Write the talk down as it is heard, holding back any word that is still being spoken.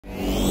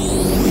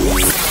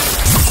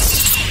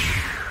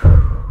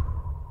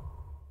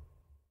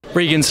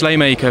Regan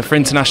Slaymaker for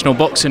International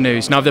Boxing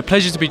News. Now I have the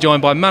pleasure to be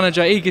joined by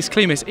manager Egis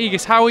Klimas.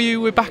 Egis, how are you?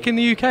 We're back in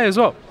the UK as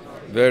well.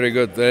 Very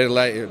good,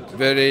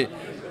 very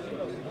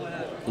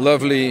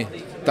lovely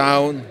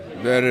town,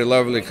 very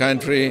lovely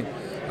country.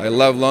 I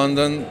love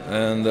London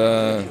and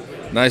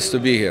nice to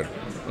be here.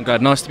 I'm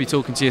glad. Nice to be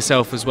talking to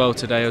yourself as well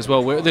today as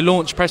well. We're at the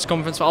launch press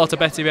conference for Artur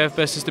Beterbiev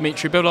versus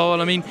Dmitry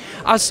Bivol. I mean,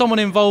 as someone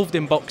involved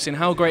in boxing,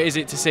 how great is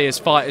it to see a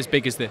fight as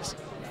big as this?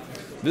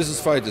 This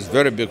fight is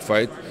very big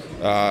fight,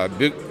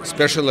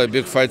 especially a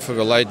big fight for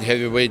the light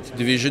heavyweight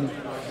division.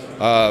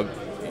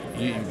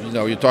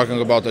 You're talking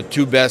about the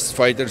two best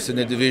fighters in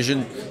the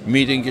division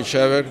meeting each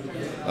other.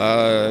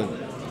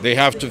 They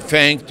have to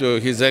thank to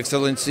His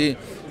Excellency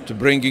to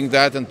bringing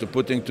that and to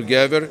putting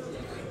together.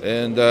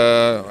 And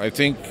I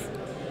think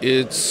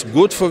it's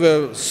good for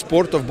the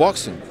sport of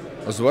boxing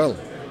as well.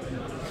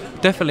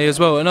 Definitely as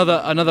well.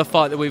 Another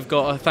fight that we've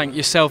got to thank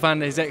yourself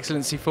and His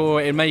Excellency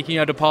for in making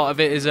a part of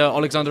it is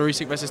Oleksandr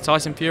Usyk versus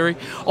Tyson Fury.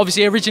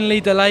 Obviously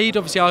originally delayed.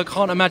 Obviously I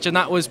can't imagine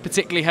that was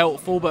particularly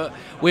helpful, but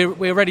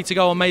we're ready to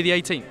go on May the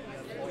 18th.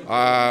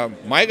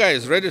 My guy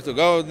is ready to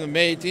go on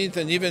May 18th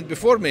and even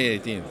before May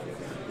 18th.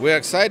 We're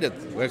excited.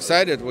 We're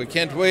excited. We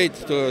can't wait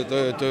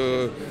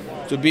to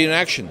be in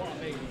action.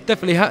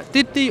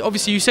 Definitely.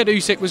 Obviously you said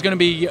Usyk was going to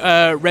be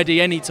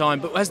ready any time,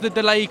 but has the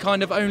delay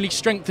kind of only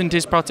strengthened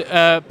his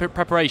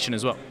preparation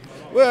as well?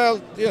 Well,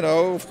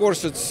 of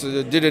course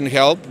it didn't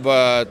help,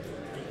 but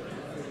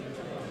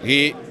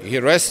he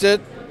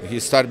rested. He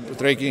started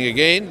training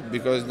again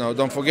because now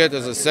don't forget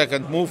there's a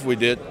second move we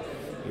did.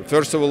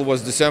 First of all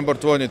was December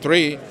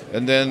 23,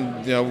 and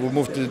then we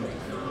moved to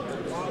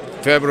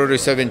February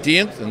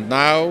 17th, and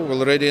now we're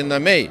already in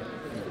May.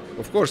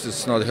 Of course,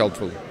 it's not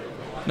helpful.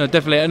 No,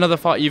 definitely. Another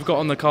fight you've got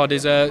on the card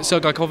is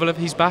Sergey Kovalev.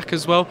 He's back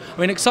as well. I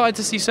mean, excited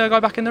to see Sergey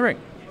back in the ring.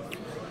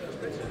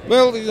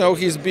 Well,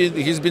 he's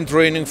been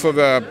training for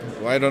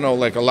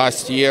like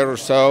last year or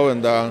so,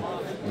 and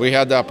we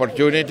had the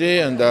opportunity,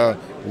 and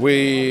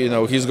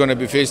he's going to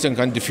be facing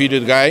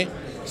undefeated guy,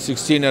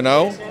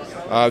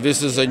 16-0.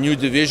 This is a new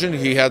division.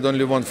 He had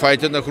only one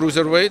fight in the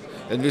cruiserweight,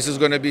 and this is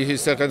going to be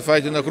his second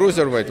fight in the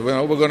cruiserweight.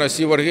 We're going to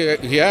see what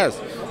he has.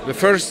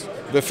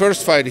 The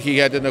first fight he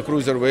had in the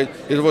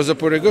cruiserweight, it was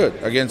pretty good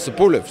against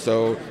Pulev.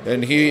 So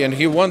and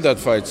he won that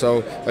fight.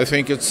 So I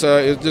think it's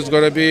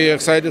going to be an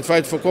exciting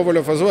fight for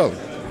Kovalev as well.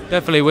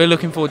 Definitely, we're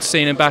looking forward to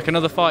seeing him back.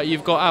 Another fight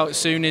you've got out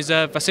soon is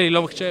Vasiliy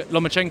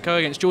Lomachenko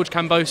against George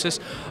Kambosos.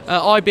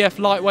 IBF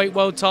lightweight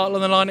world title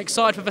on the line.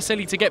 Excited for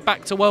Vasiliy to get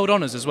back to world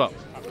honours as well.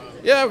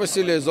 Yeah,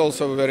 Vasiliy is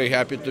also very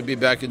happy to be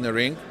back in the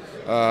ring.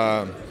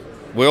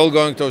 We're all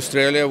going to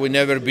Australia. We've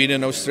never been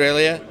in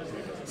Australia,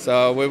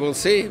 so we will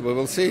see. We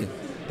will see.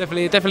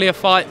 Definitely a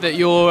fight that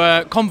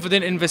you're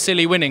confident in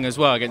Vasiliy winning as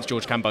well against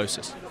George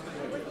Kambosos.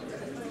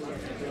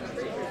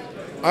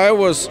 I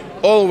was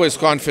always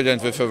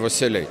confident with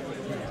Vasiliy.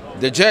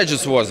 The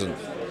judges wasn't.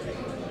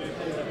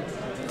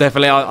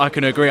 Definitely, I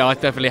can agree. I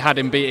definitely had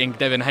him beating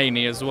Devin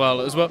Haney as well.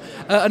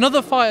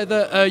 Another fighter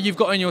that you've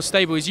got in your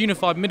stable is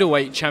unified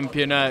middleweight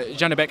champion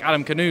Janibek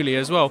Alimkhanuly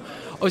as well.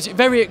 Obviously,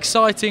 very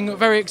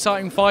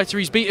exciting fighter.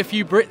 He's beat a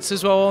few Brits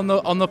as well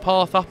on the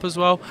path up as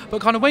well.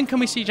 But kind of when can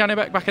we see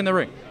Janibek back in the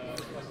ring?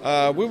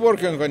 We're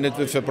working on it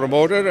with a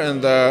promoter,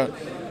 and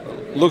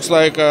looks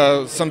like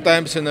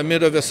sometimes in the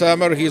middle of the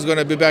summer he's going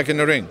to be back in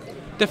the ring.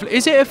 Definitely.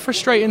 Is it a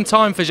frustrating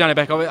time for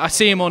Janibek? I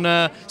see him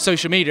on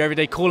social media every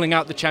day calling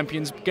out the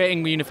champions,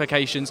 getting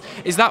unifications.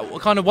 Is that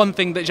kind of one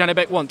thing that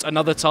Janibek wants,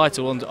 another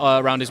title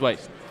around his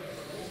waist?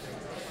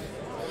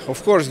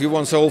 Of course, he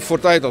wants all 4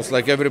 titles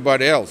like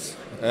everybody else,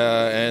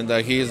 and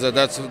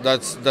that's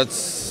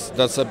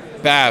a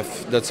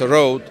path, that's a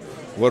road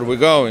where we're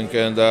going,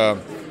 and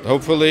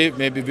hopefully,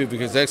 maybe with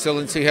His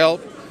Excellency help,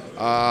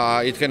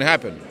 it can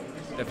happen.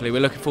 Definitely,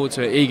 we're looking forward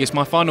to it. Egis,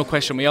 my final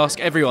question, we ask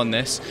everyone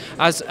this.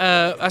 As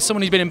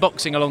someone who's been in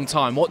boxing a long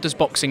time, what does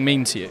boxing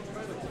mean to you?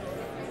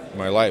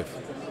 My life.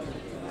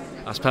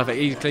 That's perfect.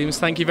 Egis Klimas,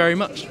 thank you very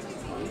much.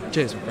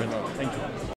 Cheers, my friend. Thank you.